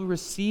Lord you will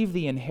receive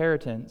the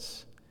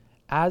inheritance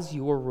as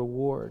your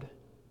reward.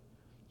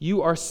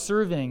 You are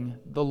serving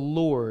the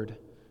Lord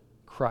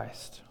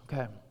Christ.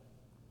 Okay.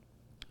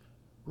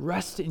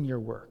 Rest in your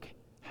work.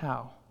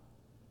 How?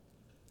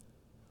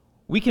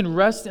 We can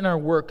rest in our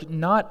work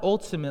not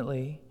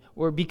ultimately,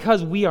 or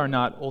because we are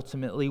not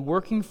ultimately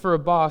working for a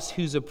boss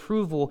whose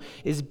approval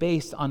is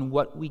based on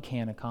what we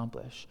can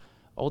accomplish.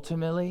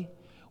 Ultimately,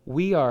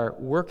 we are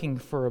working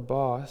for a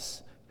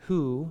boss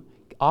who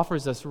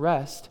offers us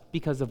rest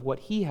because of what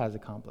he has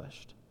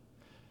accomplished.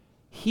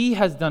 He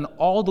has done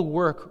all the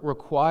work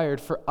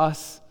required for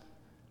us.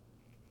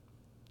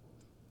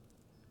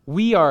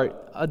 We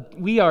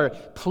are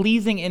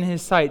pleasing in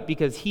his sight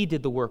because he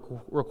did the work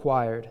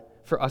required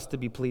for us to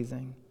be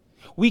pleasing.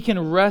 We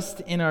can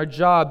rest in our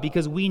job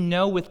because we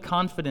know with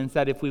confidence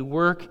that if we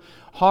work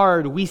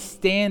hard, we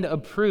stand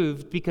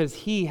approved because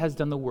he has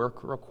done the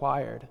work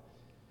required.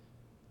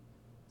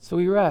 So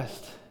we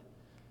rest.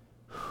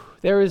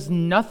 There is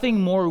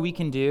nothing more we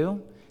can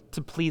do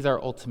to please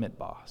our ultimate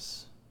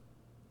boss.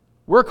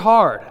 Work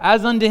hard,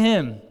 as unto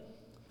him.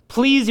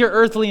 Please your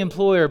earthly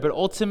employer, but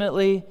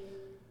ultimately,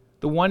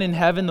 the one in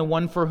heaven, the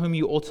one for whom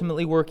you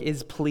ultimately work,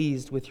 is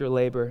pleased with your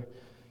labor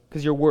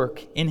because your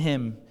work in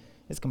him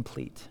is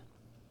complete.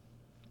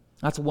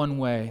 That's one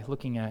way,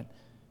 looking at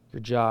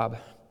your job.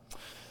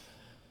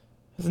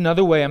 There's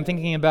another way. I'm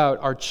thinking about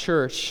our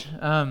church.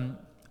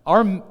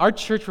 Our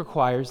church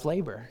requires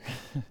labor.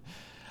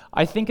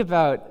 I think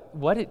about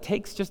what it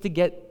takes just to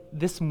get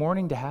this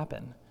morning to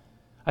happen.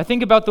 I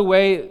think about the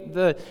way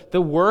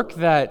the work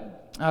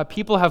that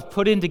people have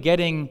put into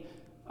getting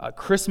a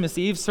Christmas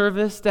Eve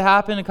service to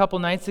happen a couple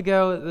nights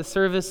ago, the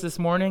service this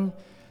morning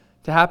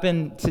to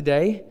happen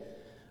today.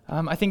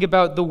 I think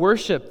about the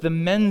worship, the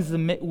men's,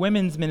 the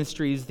women's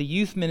ministries, the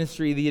youth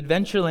ministry, the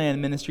Adventureland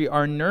ministry,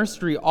 our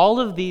nursery. All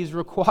of these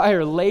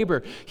require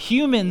labor.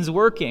 Humans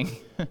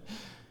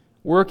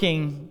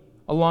working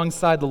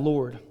alongside the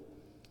Lord.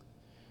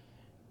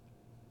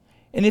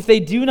 And if they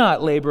do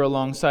not labor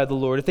alongside the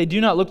Lord, if they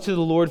do not look to the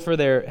Lord for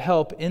their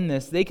help in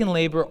this, they can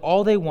labor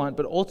all they want,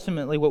 but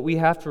ultimately what we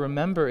have to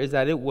remember is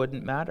that it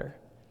wouldn't matter.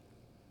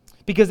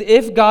 Because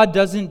if God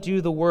doesn't do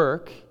the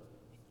work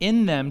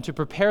in them to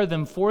prepare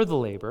them for the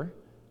labor,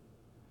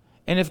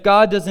 and if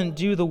God doesn't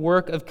do the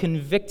work of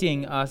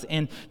convicting us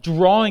and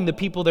drawing the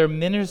people they're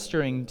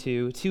ministering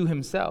to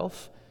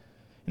himself,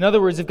 in other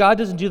words, if God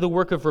doesn't do the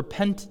work of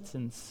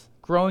repentance,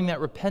 growing that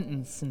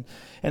repentance and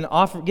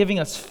giving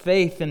us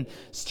faith and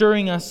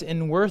stirring us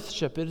in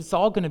worship, it's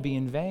all going to be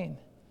in vain.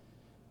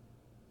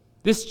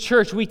 This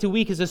church, week to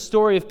week, is a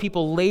story of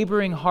people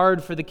laboring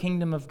hard for the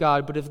kingdom of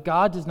God. But if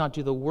God does not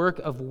do the work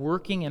of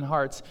working in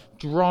hearts,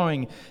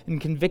 drawing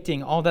and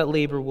convicting, all that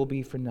labor will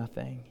be for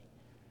nothing.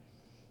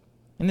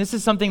 And this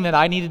is something that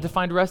I needed to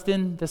find rest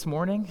in this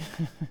morning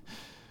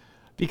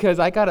because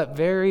I got up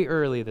very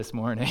early this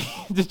morning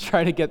to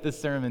try to get this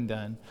sermon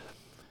done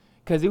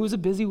because it was a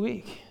busy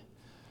week.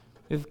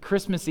 With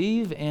Christmas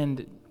Eve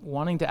and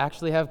wanting to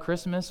actually have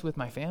Christmas with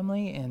my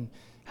family and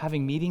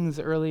having meetings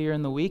earlier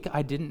in the week,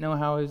 I didn't know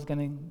how I was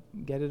going to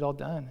get it all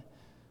done.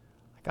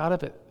 I got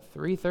up at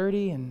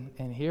 3:30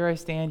 and here I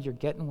stand, you're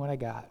getting what I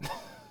got.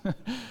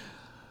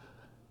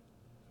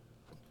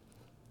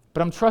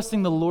 But I'm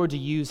trusting the Lord to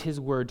use his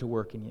word to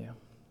work in you.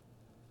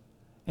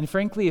 And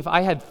frankly, if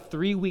I had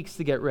 3 weeks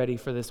to get ready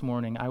for this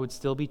morning, I would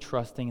still be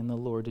trusting in the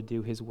Lord to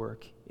do his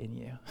work in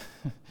you.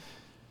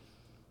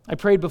 I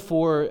prayed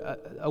before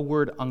a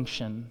word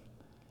unction.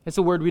 It's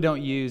a word we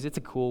don't use. It's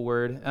a cool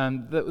word.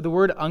 The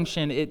word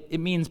unction, it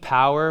means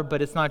power,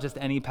 but it's not just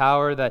any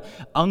power. That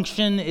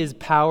unction is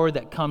power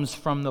that comes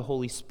from the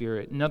Holy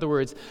Spirit. In other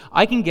words,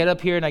 I can get up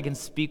here and I can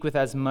speak with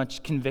as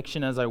much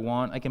conviction as I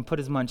want. I can put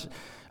as much,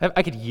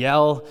 I could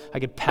yell, I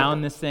could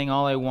pound this thing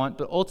all I want,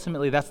 but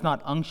ultimately that's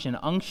not unction.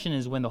 Unction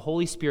is when the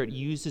Holy Spirit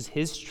uses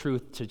his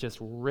truth to just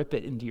rip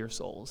it into your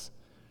souls.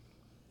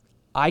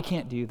 I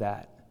can't do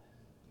that.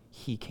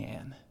 He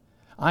can.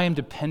 I am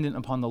dependent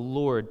upon the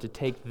Lord to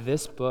take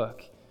this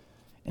book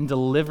and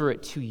deliver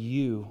it to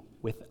you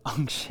with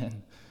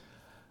unction.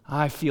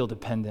 I feel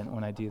dependent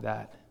when I do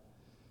that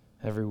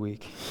every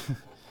week.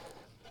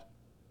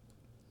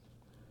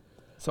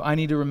 So I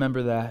need to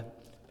remember that.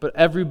 But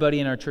everybody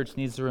in our church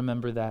needs to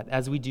remember that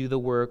as we do the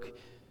work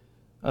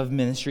of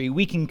ministry.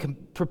 We can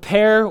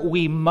prepare,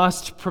 we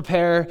must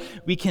prepare.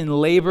 We can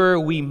labor,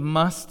 we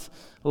must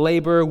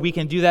labor. We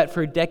can do that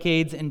for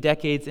decades and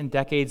decades and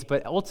decades,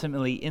 but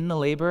ultimately in the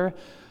labor,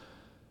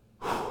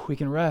 we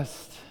can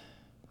rest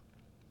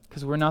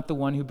because we're not the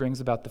one who brings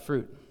about the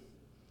fruit.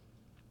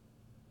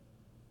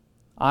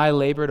 I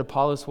labored,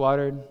 Apollos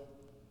watered,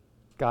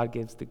 God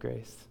gives the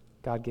grace.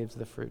 God gives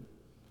the fruit.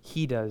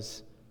 He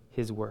does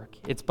his work.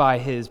 It's by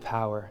his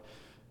power.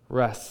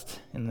 Rest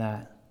in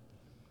that.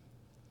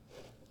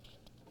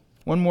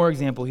 One more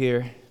example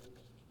here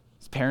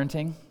is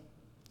parenting.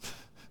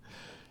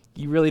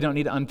 You really don't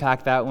need to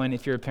unpack that one.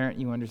 If you're a parent,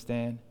 you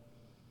understand.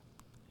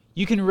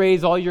 You can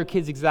raise all your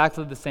kids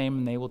exactly the same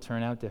and they will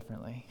turn out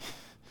differently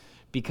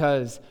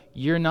because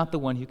you're not the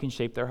one who can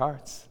shape their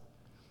hearts.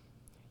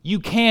 You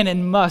can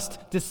and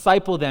must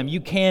disciple them.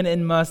 You can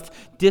and must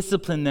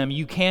discipline them.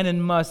 You can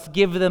and must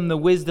give them the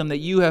wisdom that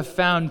you have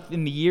found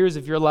in the years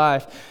of your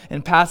life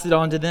and pass it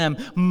on to them,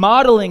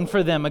 modeling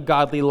for them a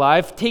godly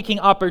life, taking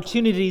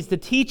opportunities to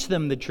teach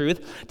them the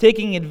truth,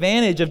 taking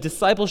advantage of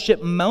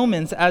discipleship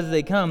moments as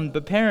they come.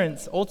 But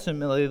parents,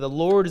 ultimately, the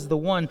Lord is the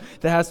one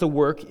that has to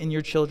work in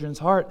your children's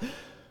heart.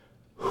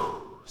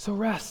 So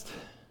rest.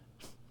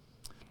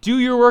 Do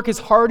your work as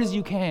hard as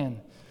you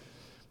can.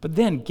 But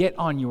then get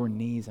on your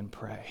knees and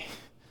pray.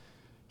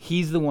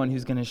 He's the one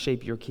who's going to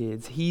shape your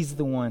kids. He's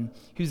the one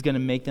who's going to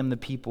make them the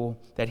people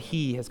that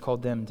He has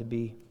called them to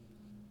be.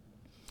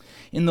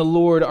 In the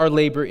Lord, our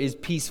labor is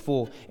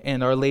peaceful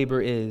and our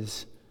labor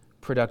is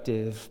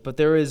productive. But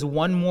there is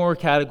one more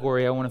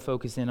category I want to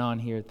focus in on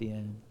here at the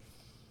end.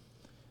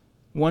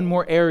 One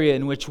more area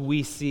in which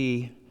we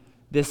see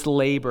this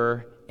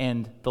labor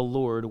and the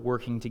Lord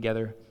working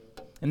together.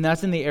 And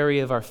that's in the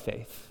area of our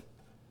faith.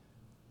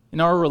 In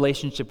our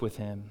relationship with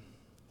Him.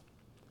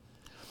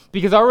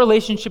 Because our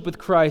relationship with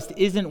Christ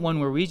isn't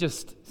one where we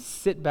just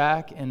sit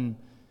back and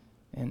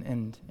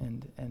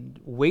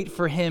wait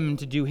for Him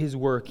to do His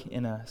work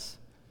in us.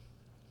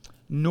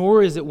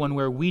 Nor is it one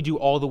where we do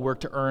all the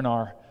work to earn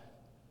our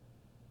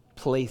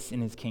place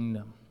in His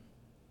kingdom.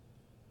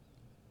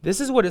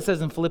 This is what it says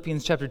in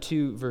Philippians chapter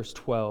 2, verse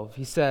 12.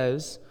 He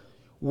says,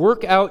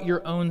 "Work out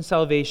your own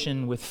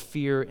salvation with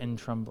fear and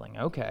trembling."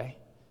 Okay.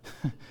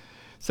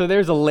 So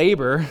there's a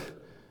labor.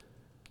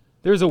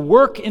 There's a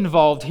work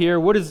involved here.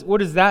 What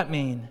does that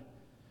mean?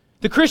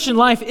 The Christian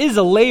life is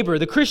a labor.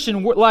 The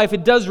Christian life,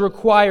 it does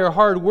require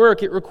hard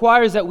work. It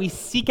requires that we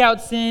seek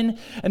out sin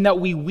and that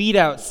we weed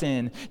out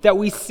sin. That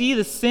we see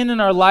the sin in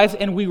our life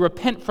and we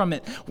repent from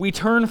it. We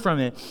turn from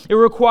it. It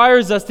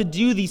requires us to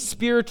do these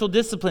spiritual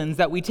disciplines,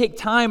 that we take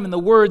time in the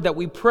Word, that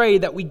we pray,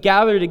 that we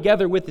gather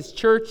together with His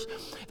church,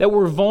 that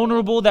we're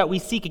vulnerable, that we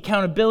seek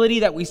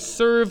accountability, that we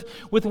serve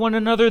with one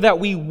another, that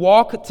we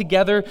walk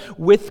together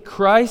with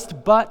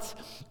Christ. But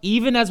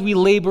even as we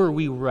labor,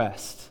 we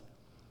rest.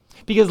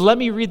 Because let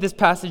me read this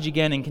passage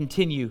again and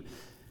continue.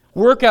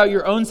 "Work out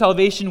your own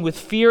salvation with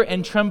fear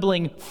and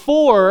trembling,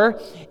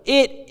 for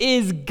it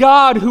is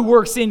God who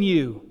works in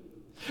you,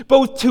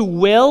 both to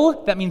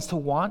will," that means to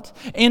want,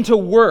 "and to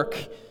work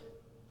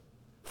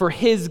for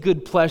His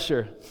good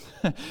pleasure."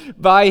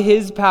 By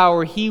His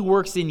power, He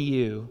works in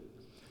you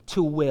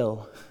to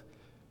will,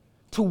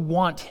 to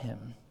want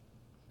Him.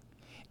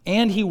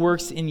 And He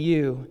works in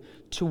you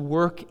to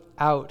work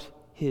out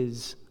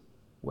His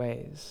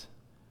ways.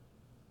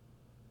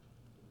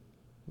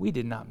 We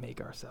did not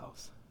make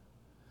ourselves.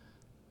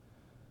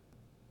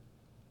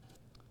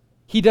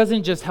 He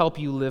doesn't just help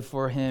you live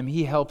for Him,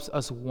 He helps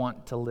us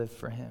want to live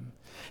for Him,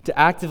 to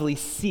actively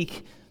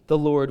seek the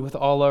Lord with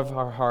all of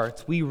our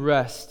hearts. We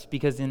rest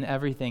because in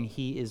everything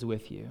He is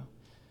with you.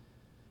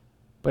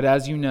 But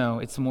as you know,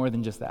 it's more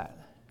than just that.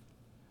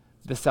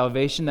 The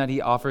salvation that He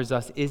offers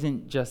us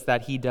isn't just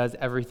that He does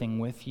everything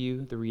with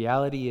you. The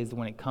reality is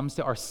when it comes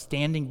to our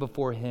standing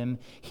before Him,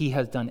 He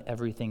has done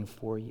everything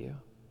for you.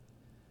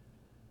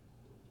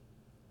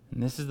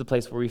 And this is the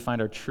place where we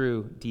find our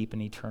true, deep,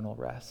 and eternal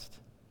rest.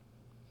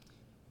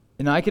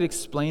 And I could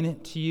explain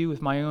it to you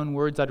with my own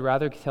words. I'd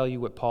rather tell you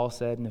what Paul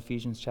said in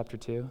Ephesians chapter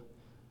 2.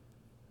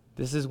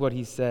 This is what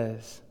he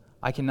says.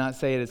 I cannot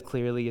say it as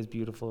clearly, as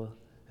beautiful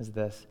as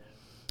this.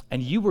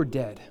 "And you were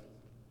dead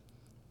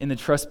in the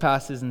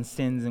trespasses and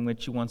sins in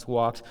which you once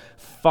walked,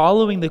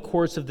 following the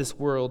course of this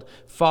world,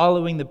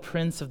 following the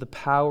prince of the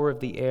power of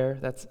the air,"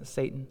 that's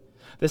Satan,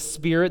 "the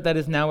spirit that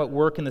is now at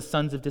work in the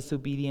sons of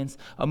disobedience,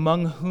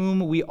 among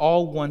whom we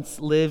all once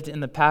lived in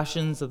the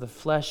passions of the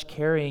flesh,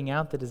 carrying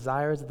out the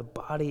desires of the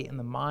body and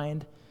the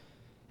mind,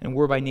 and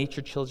were by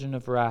nature children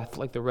of wrath,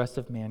 like the rest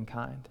of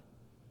mankind.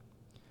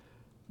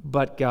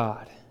 But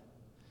God,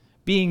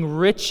 being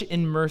rich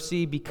in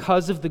mercy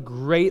because of the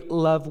great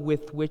love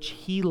with which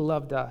He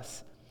loved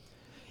us,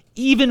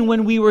 even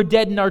when we were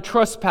dead in our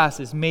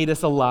trespasses, made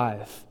us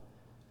alive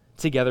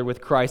together with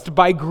Christ.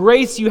 By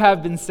grace you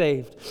have been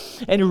saved,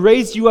 and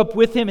raised you up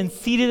with Him and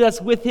seated us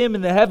with Him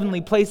in the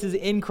heavenly places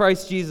in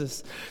Christ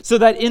Jesus, so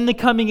that in the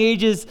coming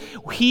ages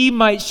He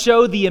might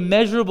show the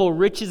immeasurable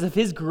riches of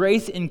His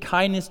grace and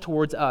kindness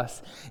towards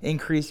us in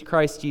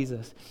Christ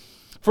Jesus.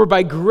 For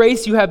by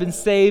grace you have been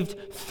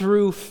saved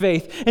through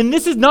faith. And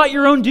this is not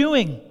your own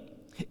doing.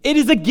 It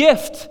is a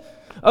gift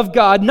of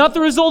God, not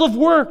the result of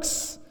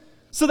works,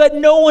 so that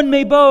no one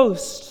may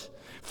boast.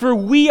 For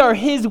we are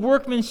His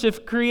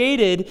workmanship,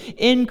 created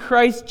in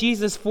Christ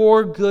Jesus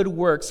for good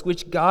works,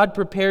 which God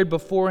prepared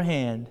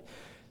beforehand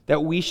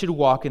that we should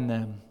walk in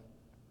them.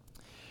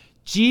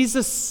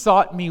 Jesus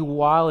sought me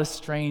while a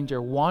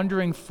stranger,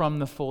 wandering from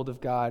the fold of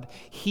God.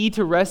 He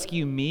to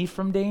rescue me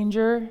from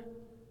danger,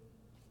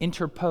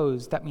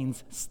 interposed, that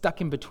means stuck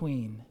in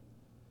between,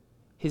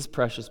 His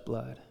precious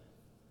blood.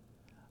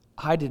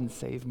 I didn't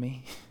save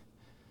me.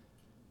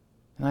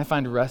 And I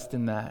find rest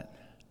in that.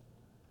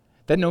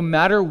 That no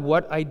matter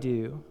what I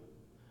do,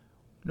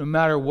 no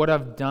matter what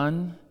I've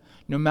done,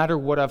 no matter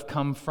what I've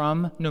come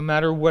from, no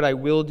matter what I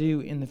will do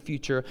in the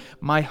future,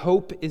 my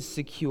hope is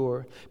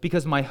secure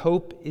because my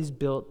hope is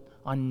built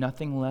on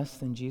nothing less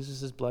than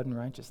Jesus' blood and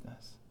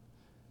righteousness.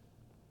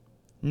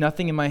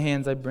 Nothing in my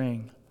hands I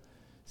bring,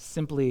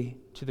 simply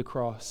to the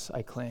cross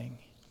I cling.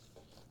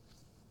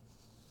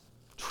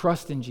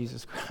 Trust in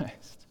Jesus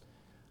Christ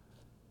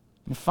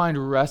and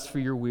find rest for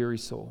your weary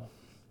soul,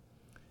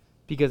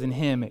 because in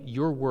him,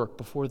 your work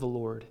before the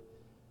Lord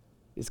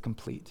is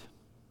complete.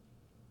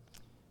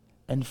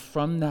 And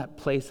from that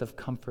place of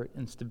comfort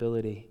and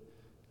stability,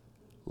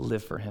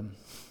 live for him,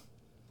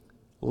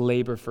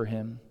 labor for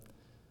him,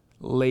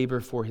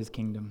 labor for his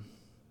kingdom.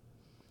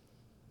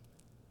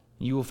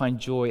 You will find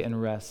joy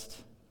and rest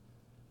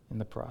in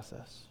the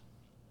process.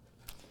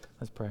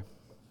 Let's pray.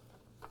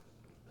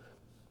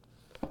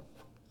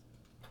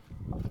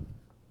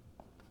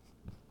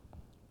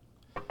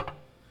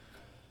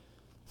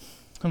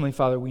 Heavenly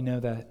Father, we know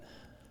that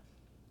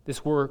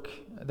this work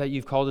that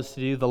you've called us to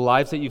do, the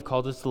lives that you've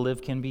called us to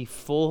live, can be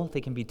full, they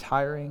can be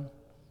tiring.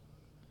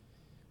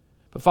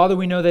 But Father,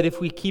 we know that if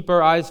we keep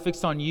our eyes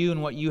fixed on you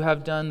and what you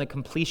have done, the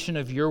completion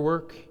of your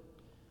work,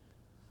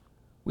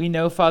 we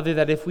know, Father,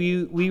 that if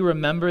we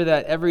remember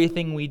that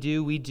everything we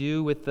do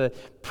with the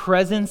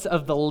presence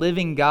of the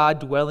living God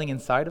dwelling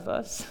inside of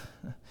us,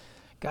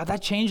 God,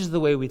 that changes the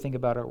way we think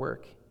about our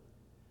work.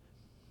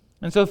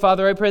 And so,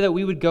 Father, I pray that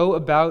we would go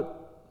about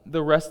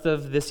the rest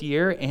of this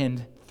year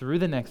and through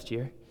the next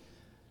year,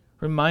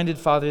 reminded,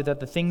 Father, that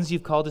the things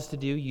you've called us to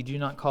do, you do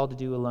not call to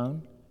do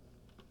alone.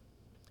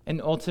 And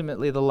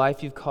ultimately, the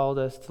life you've called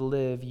us to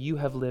live, you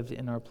have lived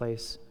in our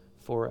place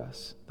for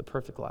us, the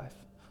perfect life.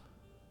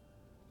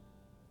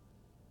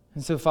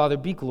 And so, Father,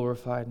 be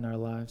glorified in our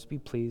lives, be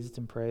pleased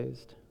and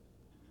praised.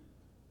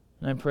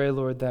 And I pray,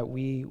 Lord, that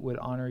we would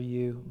honor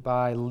you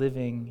by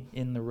living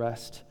in the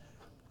rest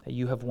that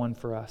you have won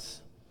for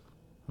us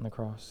on the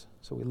cross.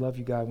 So we love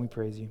you, God, and we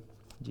praise you.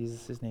 In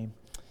Jesus' name,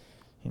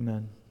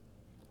 amen.